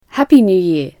Happy New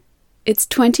Year! It's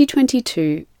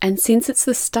 2022, and since it's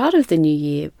the start of the new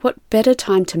year, what better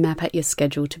time to map out your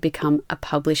schedule to become a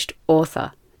published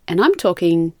author? And I'm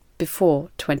talking before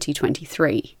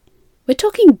 2023. We're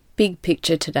talking big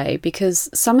picture today because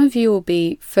some of you will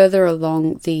be further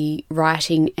along the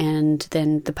writing and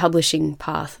then the publishing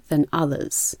path than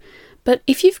others. But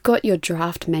if you've got your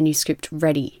draft manuscript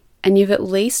ready and you've at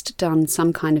least done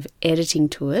some kind of editing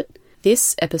to it,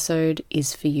 this episode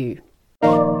is for you.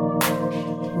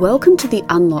 Welcome to the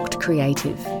Unlocked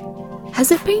Creative.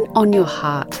 Has it been on your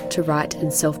heart to write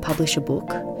and self-publish a book?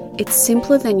 It's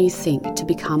simpler than you think to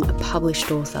become a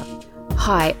published author.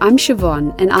 Hi, I'm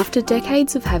Siobhan, and after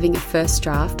decades of having a first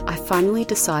draft, I finally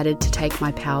decided to take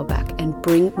my power back and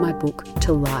bring my book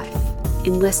to life.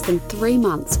 In less than 3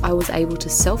 months, I was able to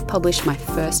self-publish my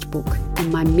first book,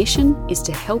 and my mission is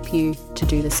to help you to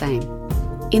do the same.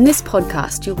 In this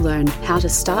podcast, you'll learn how to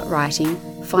start writing,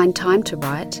 find time to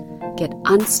write, get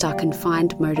unstuck and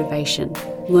find motivation,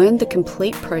 learn the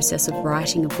complete process of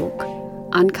writing a book,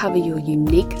 uncover your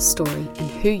unique story and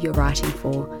who you're writing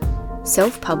for,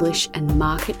 self-publish and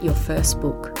market your first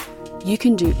book. You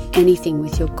can do anything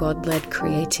with your God-led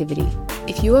creativity.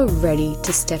 If you are ready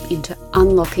to step into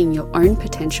unlocking your own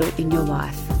potential in your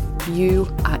life,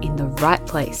 you are in the right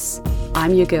place.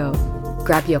 I'm your girl.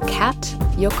 Grab your cat,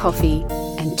 your coffee,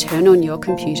 and turn on your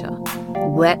computer.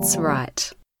 Let's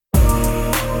write.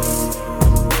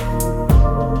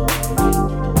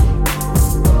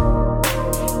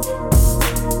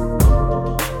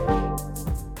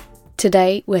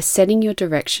 Today, we're setting your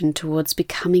direction towards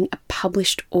becoming a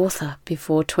published author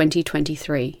before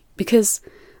 2023. Because,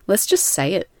 let's just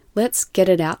say it, let's get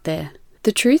it out there.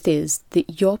 The truth is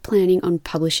that you're planning on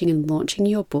publishing and launching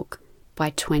your book by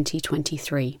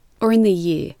 2023. Or in the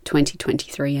year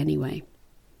 2023 anyway.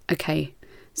 Okay,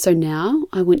 so now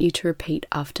I want you to repeat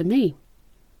after me.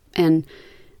 And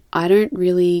I don't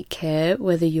really care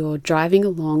whether you're driving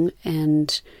along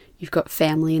and you've got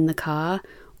family in the car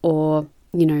or,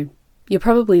 you're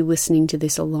probably listening to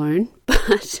this alone,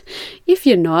 but if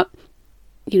you're not,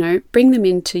 bring them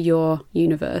into your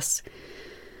universe.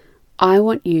 I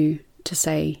want you to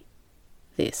say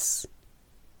this.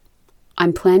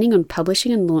 I'm planning on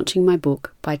publishing and launching my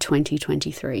book by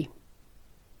 2023.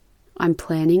 I'm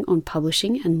planning on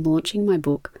publishing and launching my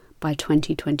book by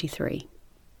 2023.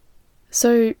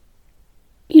 So,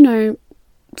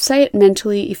 say it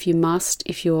mentally if you must,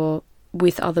 if you're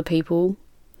with other people,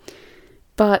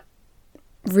 but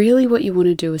really what you want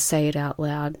to do is say it out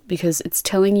loud because it's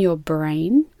telling your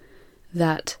brain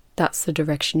that that's the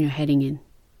direction you're heading in.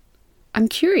 I'm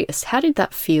curious, how did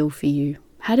that feel for you?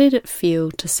 How did it feel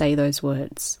to say those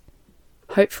words?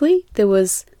 Hopefully there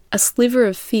was a sliver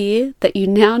of fear that you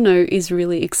now know is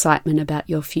really excitement about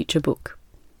your future book.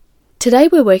 Today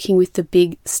we're working with the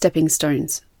big stepping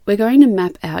stones. We're going to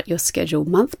map out your schedule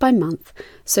month by month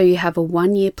so you have a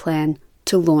 1-year plan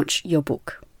to launch your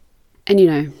book.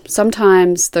 And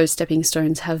sometimes those stepping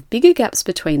stones have bigger gaps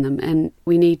between them and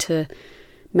we need to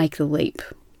make the leap.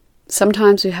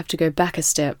 Sometimes we have to go back a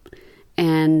step,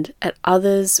 and at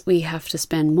others we have to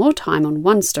spend more time on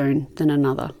one stone than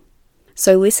another.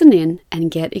 So listen in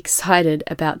and get excited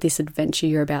about this adventure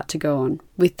you're about to go on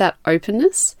with that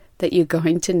openness that you're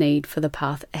going to need for the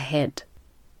path ahead.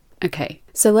 Okay,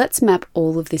 so let's map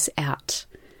all of this out.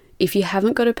 If you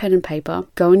haven't got a pen and paper,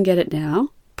 go and get it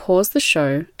now. Pause the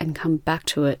show and come back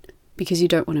to it because you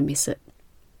don't want to miss it.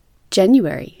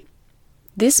 January.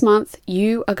 This month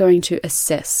you are going to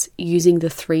assess using the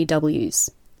 3 W's.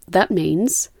 That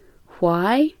means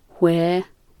why, where,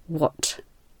 what.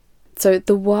 So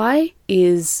the why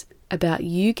is about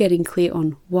you getting clear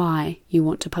on why you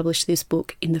want to publish this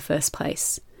book in the first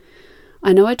place.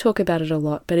 I know I talk about it a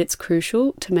lot, but it's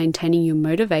crucial to maintaining your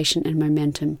motivation and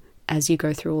momentum as you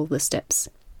go through all the steps.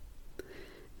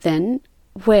 Then,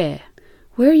 where?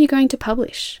 Where are you going to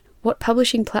publish? What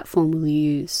publishing platform will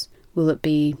you use? Will it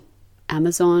be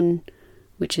Amazon,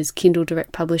 which is Kindle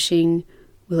Direct Publishing?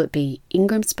 Will it be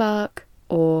Ingram Spark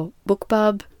or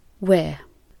BookBub? Where?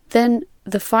 Then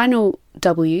the final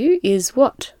W is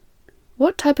what?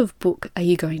 What type of book are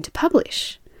you going to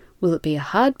publish? Will it be a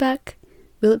hardback?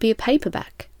 Will it be a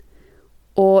paperback?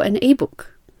 Or an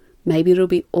ebook? Maybe it'll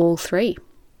be all 3.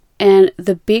 And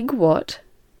the big what,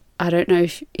 I don't know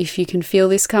if you can feel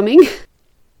this coming.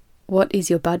 What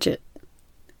is your budget?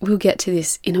 We'll get to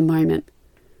this in a moment.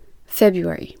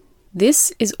 February.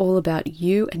 This is all about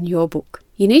you and your book.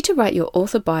 You need to write your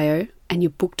author bio and your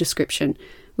book description,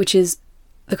 which is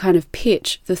the kind of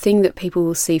pitch, the thing that people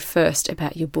will see first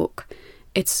about your book.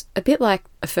 It's a bit like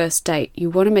a first date. You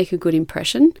want to make a good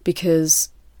impression because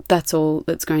that's all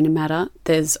that's going to matter.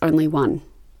 There's only one.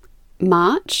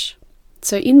 March.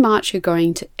 So in March, you're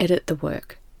going to edit the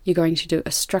work. You're going to do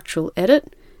a structural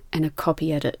edit and a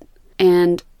copy edit.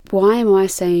 And why am I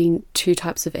saying 2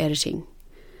 types of editing?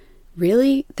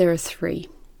 Really, there are 3.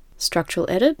 Structural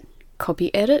edit,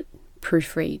 copy edit,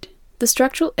 proofread. The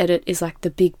structural edit is like the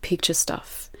big picture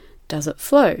stuff. Does it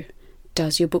flow?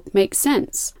 Does your book make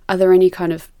sense? Are there any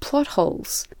kind of plot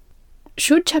holes?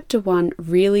 Should chapter 1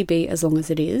 really be as long as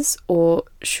it is, or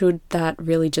should that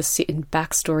really just sit in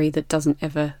backstory that doesn't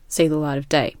ever see the light of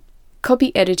day?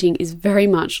 Copy editing is very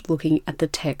much looking at the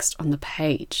text on the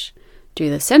page. Do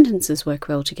the sentences work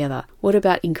well together? What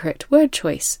about incorrect word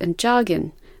choice and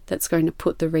jargon that's going to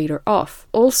put the reader off?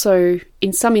 Also,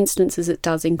 in some instances, it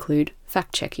does include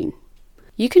fact-checking.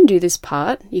 You can do this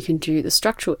part, you can do the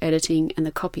structural editing and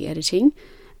the copy editing,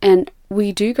 and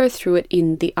we do go through it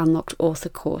in the Unlocked Author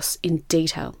course in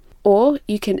detail. Or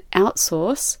you can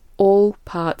outsource all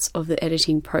parts of the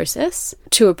editing process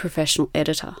to a professional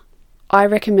editor. I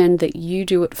recommend that you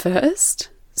do it first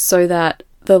so that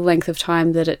the length of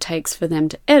time that it takes for them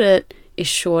to edit is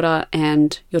shorter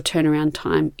and your turnaround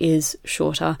time is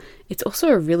shorter. It's also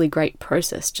a really great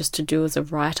process just to do as a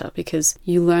writer because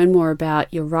you learn more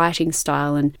about your writing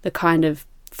style and the kind of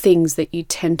things that you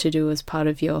tend to do as part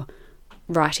of your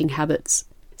writing habits.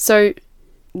 So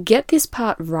get this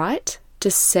part right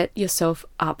to set yourself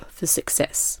up for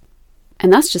success.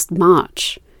 And that's just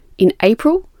March. In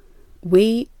April,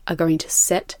 we are going to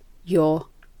set your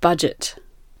budget.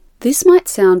 This might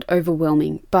sound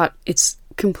overwhelming, but it's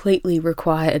completely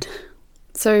required.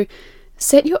 So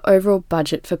set your overall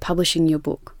budget for publishing your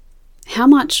book. How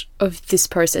much of this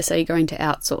process are you going to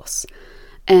outsource?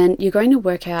 And you're going to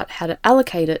work out how to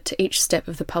allocate it to each step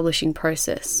of the publishing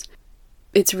process.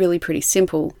 It's really pretty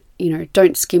simple.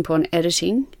 Don't skimp on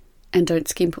editing and don't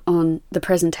skimp on the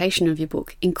presentation of your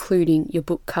book, including your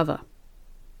book cover.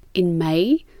 In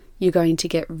May, you're going to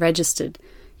get registered.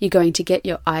 You're going to get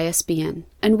your ISBN.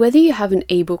 And whether you have an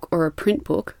ebook or a print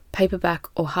book, paperback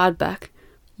or hardback,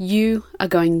 you are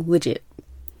going legit.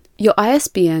 Your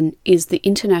ISBN is the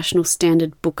International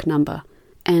Standard Book Number,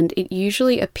 and it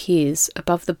usually appears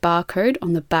above the barcode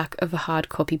on the back of a hard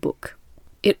copy book.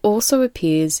 It also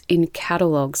appears in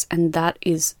catalogues, and that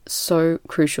is so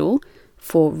crucial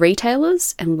for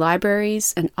retailers and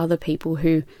libraries and other people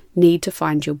who need to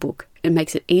find your book. It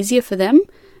makes it easier for them,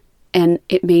 and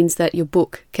it means that your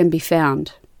book can be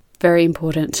found. Very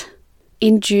important.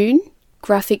 In June,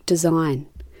 graphic design.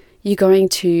 You're going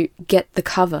to get the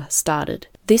cover started.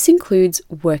 This includes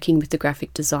working with the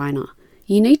graphic designer.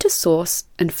 You need to source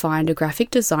and find a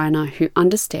graphic designer who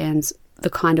understands the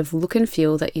kind of look and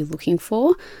feel that you're looking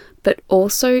for, but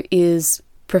also is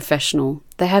professional.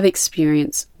 They have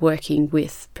experience working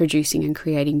with producing and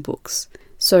creating books.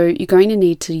 So you're going to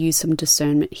need to use some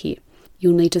discernment here.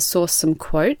 You'll need to source some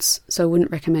quotes, so I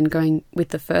wouldn't recommend going with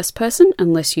the first person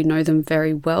unless you know them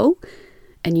very well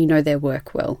and you know their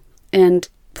work well. And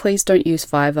please don't use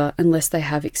Fiverr unless they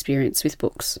have experience with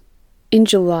books. In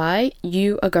July,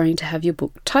 you are going to have your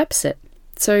book typeset.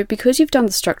 So because you've done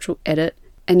the structural edit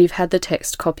and you've had the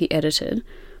text copy edited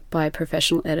by a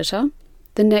professional editor,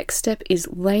 the next step is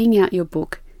laying out your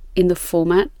book in the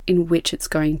format in which it's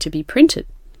going to be printed.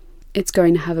 It's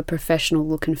going to have a professional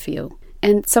look and feel.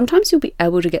 And sometimes you'll be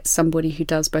able to get somebody who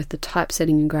does both the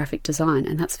typesetting and graphic design,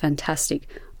 and that's fantastic.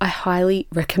 I highly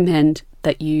recommend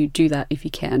that you do that if you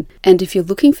can. And if you're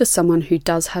looking for someone who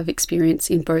does have experience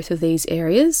in both of these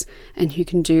areas and who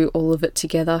can do all of it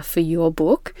together for your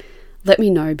book, let me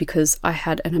know, because I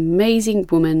had an amazing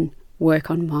woman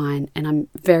work on mine and I'm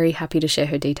very happy to share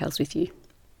her details with you.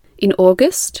 In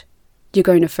August, you're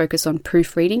going to focus on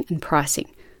proofreading and pricing.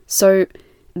 So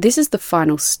this is the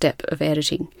final step of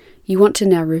editing. You want to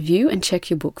now review and check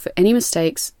your book for any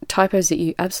mistakes, typos that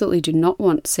you absolutely do not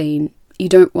want seen. You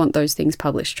don't want those things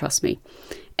published, trust me.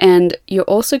 And you're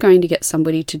also going to get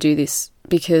somebody to do this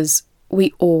because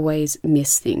we always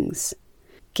miss things.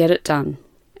 Get it done.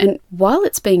 And while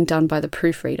it's being done by the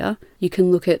proofreader, you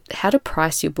can look at how to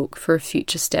price your book for a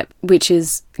future step, which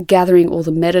is gathering all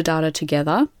the metadata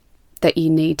together that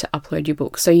you need to upload your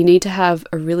book. So you need to have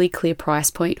a really clear price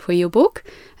point for your book,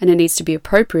 and it needs to be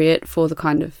appropriate for the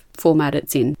kind of format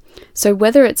it's in. So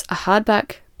whether it's a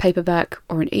hardback, paperback,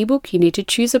 or an ebook, you need to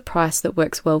choose a price that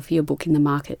works well for your book in the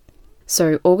market.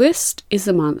 So August is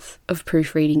the month of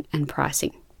proofreading and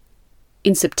pricing.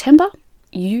 In September,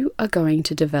 you are going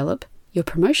to develop your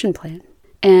promotion plan.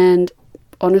 And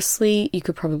honestly, you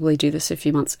could probably do this a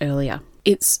few months earlier.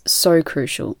 It's so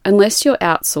crucial. Unless you're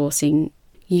outsourcing,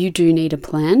 you do need a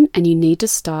plan, and you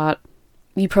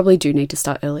probably do need to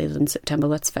start earlier than September,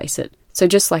 let's face it. So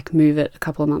just move it a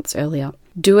couple of months earlier.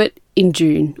 Do it in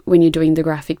June when you're doing the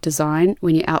graphic design,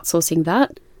 when you're outsourcing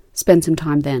that. Spend some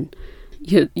time then.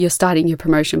 You're starting your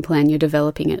promotion plan, you're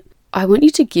developing it. I want you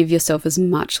to give yourself as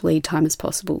much lead time as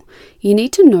possible. You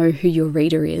need to know who your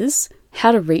reader is,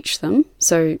 how to reach them.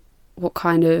 So what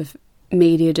kind of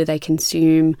media do they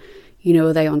consume?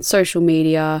 Are they on social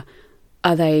media?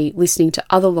 Are they listening to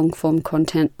other long form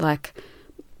content like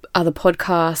other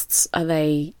podcasts? Are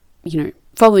they,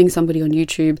 following somebody on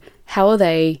YouTube? How are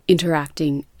they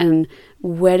interacting? And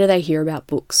where do they hear about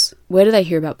books? Where do they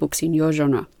hear about books in your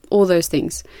genre? All those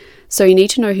things. So you need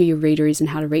to know who your reader is and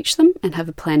how to reach them and have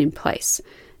a plan in place.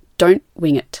 Don't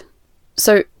wing it.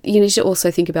 So you need to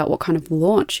also think about what kind of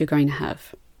launch you're going to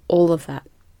have. All of that.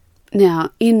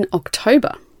 Now, in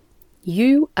October,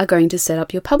 you are going to set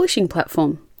up your publishing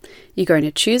platform. You're going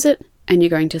to choose it and you're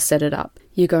going to set it up.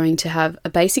 You're going to have a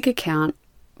basic account,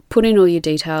 put in all your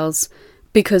details,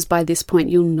 because by this point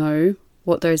you'll know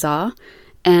what those are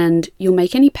and you'll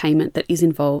make any payment that is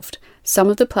involved. Some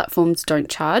of the platforms don't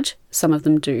charge, some of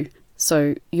them do.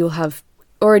 So you'll have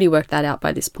already worked that out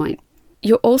by this point.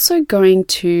 You're also going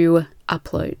to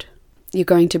upload. You're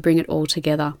going to bring it all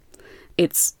together.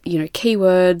 It's,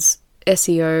 keywords,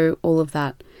 SEO, all of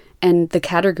that. And the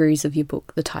categories of your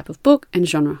book, the type of book and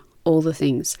genre, all the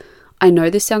things. I know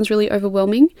this sounds really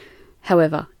overwhelming.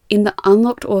 However, in the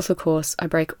Unlocked Author course, I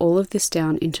break all of this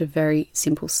down into very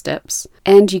simple steps.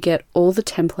 And you get all the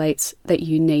templates that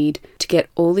you need to get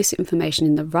all this information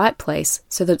in the right place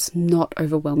so that it's not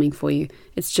overwhelming for you.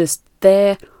 It's just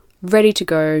there, ready to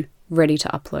go, ready to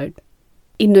upload.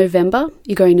 In November,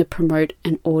 you're going to promote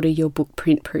and order your book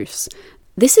print proofs.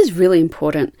 This is really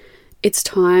important. It's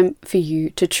time for you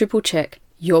to triple check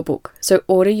your book. So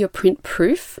order your print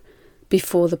proof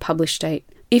before the publish date.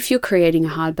 If you're creating a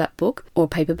hardback book or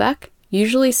paperback,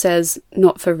 usually says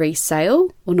not for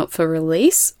resale or not for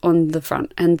release on the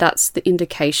front. And that's the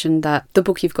indication that the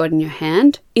book you've got in your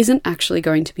hand isn't actually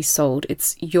going to be sold.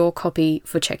 It's your copy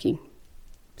for checking.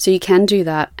 So you can do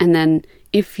that. And then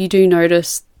if you do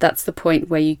notice, that's the point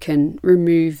where you can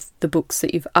remove the books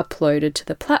that you've uploaded to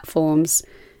the platforms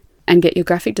and get your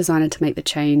graphic designer to make the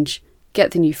change,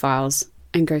 get the new files,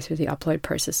 and go through the upload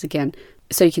process again.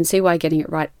 So you can see why getting it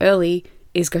right early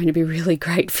is going to be really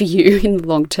great for you in the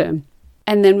long term.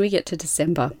 And then we get to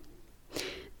December.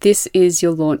 This is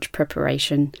your launch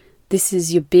preparation. This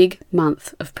is your big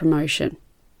month of promotion.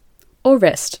 Or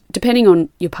rest, depending on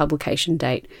your publication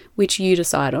date, which you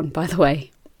decide on, by the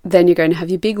way. Then you're going to have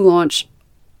your big launch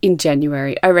in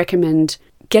January. I recommend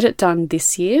get it done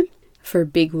this year for a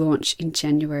big launch in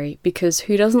January, because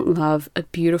who doesn't love a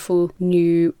beautiful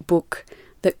new book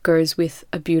that goes with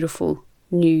a beautiful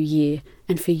new year?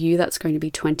 And for you, that's going to be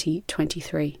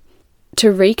 2023. To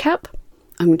recap,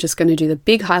 I'm just going to do the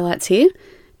big highlights here.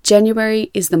 January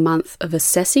is the month of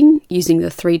assessing using the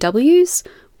 3 W's,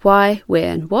 why,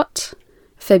 where, and what.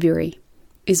 February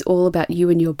is all about you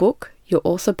and your book, your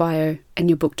author bio, and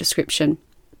your book description.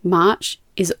 March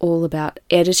is all about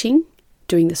editing,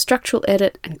 doing the structural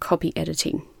edit and copy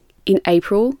editing. In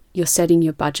April, you're setting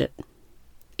your budget.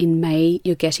 In May,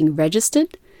 you're getting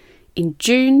registered. In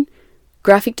June,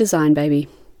 graphic design, baby.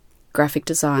 Graphic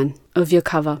design of your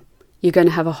cover. You're going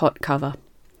to have a hot cover.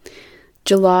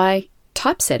 July,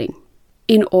 typesetting.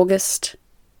 In August,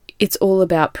 it's all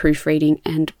about proofreading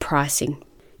and pricing.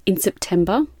 In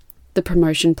September, the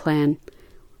promotion plan.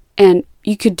 And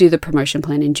you could do the promotion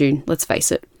plan in June, let's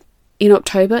face it. In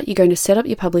October, you're going to set up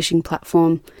your publishing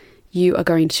platform. You are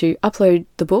going to upload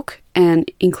the book and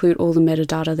include all the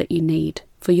metadata that you need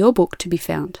for your book to be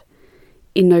found.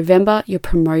 In November, you're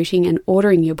promoting and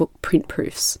ordering your book print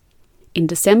proofs. In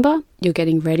December, you're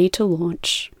getting ready to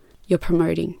launch. You're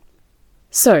promoting.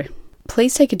 So,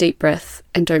 please take a deep breath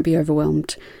and don't be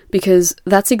overwhelmed, because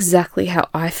that's exactly how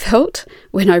I felt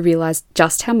when I realized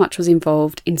just how much was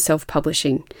involved in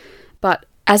self-publishing. But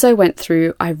as I went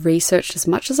through, I researched as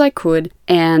much as I could,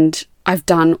 and I've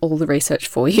done all the research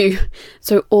for you.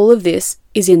 So all of this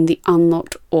is in the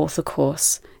Unlocked Author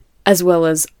course, as well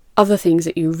as other things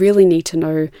that you really need to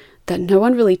know that no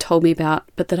one really told me about,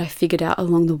 but that I figured out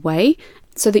along the way,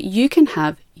 so that you can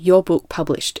have your book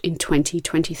published in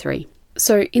 2023.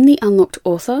 So in the Unlocked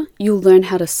Author, you'll learn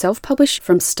how to self-publish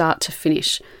from start to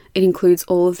finish. It includes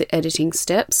all of the editing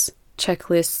steps,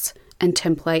 checklists, and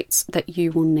templates that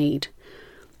you will need.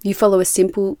 You follow a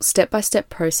simple step-by-step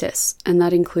process, and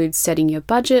that includes setting your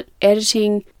budget,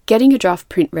 editing, getting your draft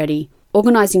print ready,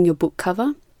 organising your book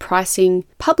cover, pricing,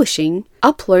 publishing,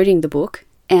 uploading the book,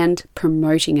 and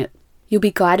promoting it. You'll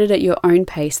be guided at your own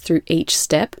pace through each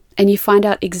step, and you find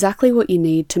out exactly what you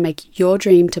need to make your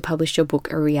dream to publish your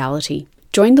book a reality.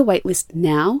 Join the waitlist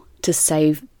now to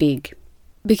save big.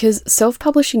 Because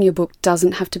self-publishing your book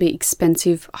doesn't have to be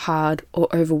expensive, hard, or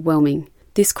overwhelming.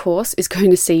 This course is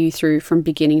going to see you through from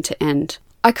beginning to end.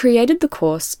 I created the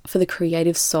course for the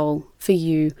creative soul, for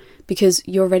you, because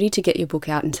you're ready to get your book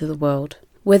out into the world.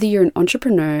 Whether you're an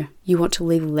entrepreneur, you want to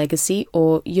leave a legacy,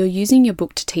 or you're using your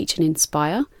book to teach and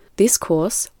inspire, this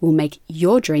course will make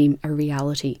your dream a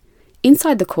reality.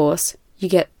 Inside the course, you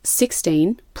get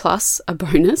 16 plus a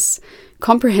bonus,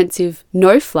 comprehensive,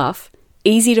 no fluff,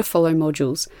 easy to follow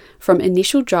modules from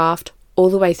initial draft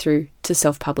all the way through to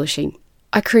self-publishing.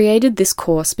 I created this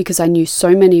course because I knew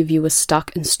so many of you were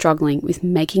stuck and struggling with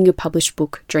making your published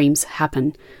book dreams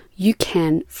happen. You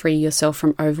can free yourself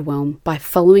from overwhelm by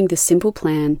following this simple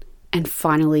plan and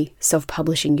finally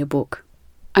self-publishing your book.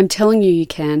 I'm telling you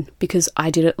can because I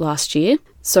did it last year,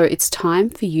 so it's time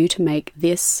for you to make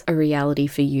this a reality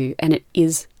for you, and it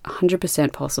is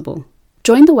 100% possible.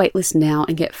 Join the waitlist now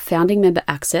and get founding member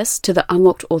access to the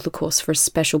Unlocked Author course for a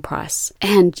special price,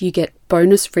 and you get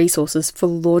bonus resources for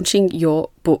launching your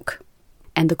book.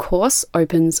 And the course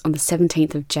opens on the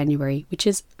 17th of January, which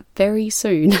is very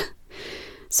soon.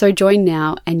 So join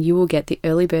now and you will get the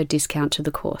early bird discount to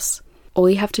the course. All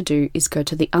you have to do is go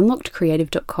to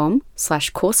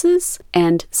theunlockedcreative.com/courses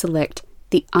and select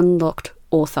the Unlocked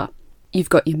Author. You've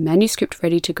got your manuscript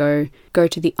ready to go. Go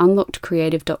to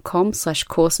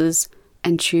theunlockedcreative.com/courses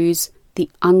and choose the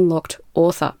Unlocked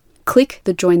Author. Click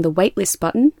the Join the Waitlist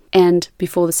button, and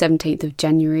before the 17th of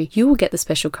January, you will get the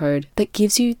special code that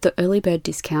gives you the early bird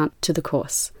discount to the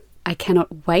course. I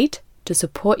cannot wait to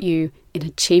support you in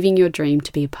achieving your dream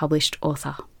to be a published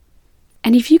author.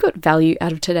 And if you got value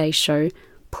out of today's show,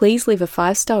 please leave a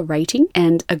 5-star rating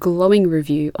and a glowing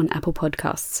review on Apple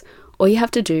Podcasts. All you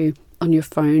have to do on your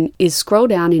phone is scroll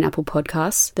down in Apple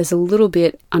Podcasts. There's a little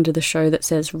bit under the show that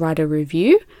says write a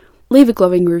review. Leave a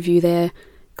glowing review there,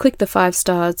 click the 5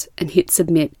 stars and hit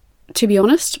submit. To be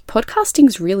honest,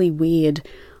 podcasting's really weird.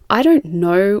 I don't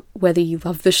know whether you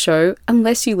love the show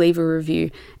unless you leave a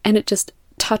review, and it just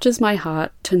touches my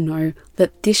heart to know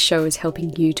that this show is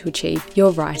helping you to achieve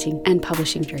your writing and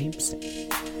publishing dreams.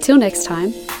 Till next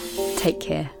time, take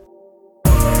care.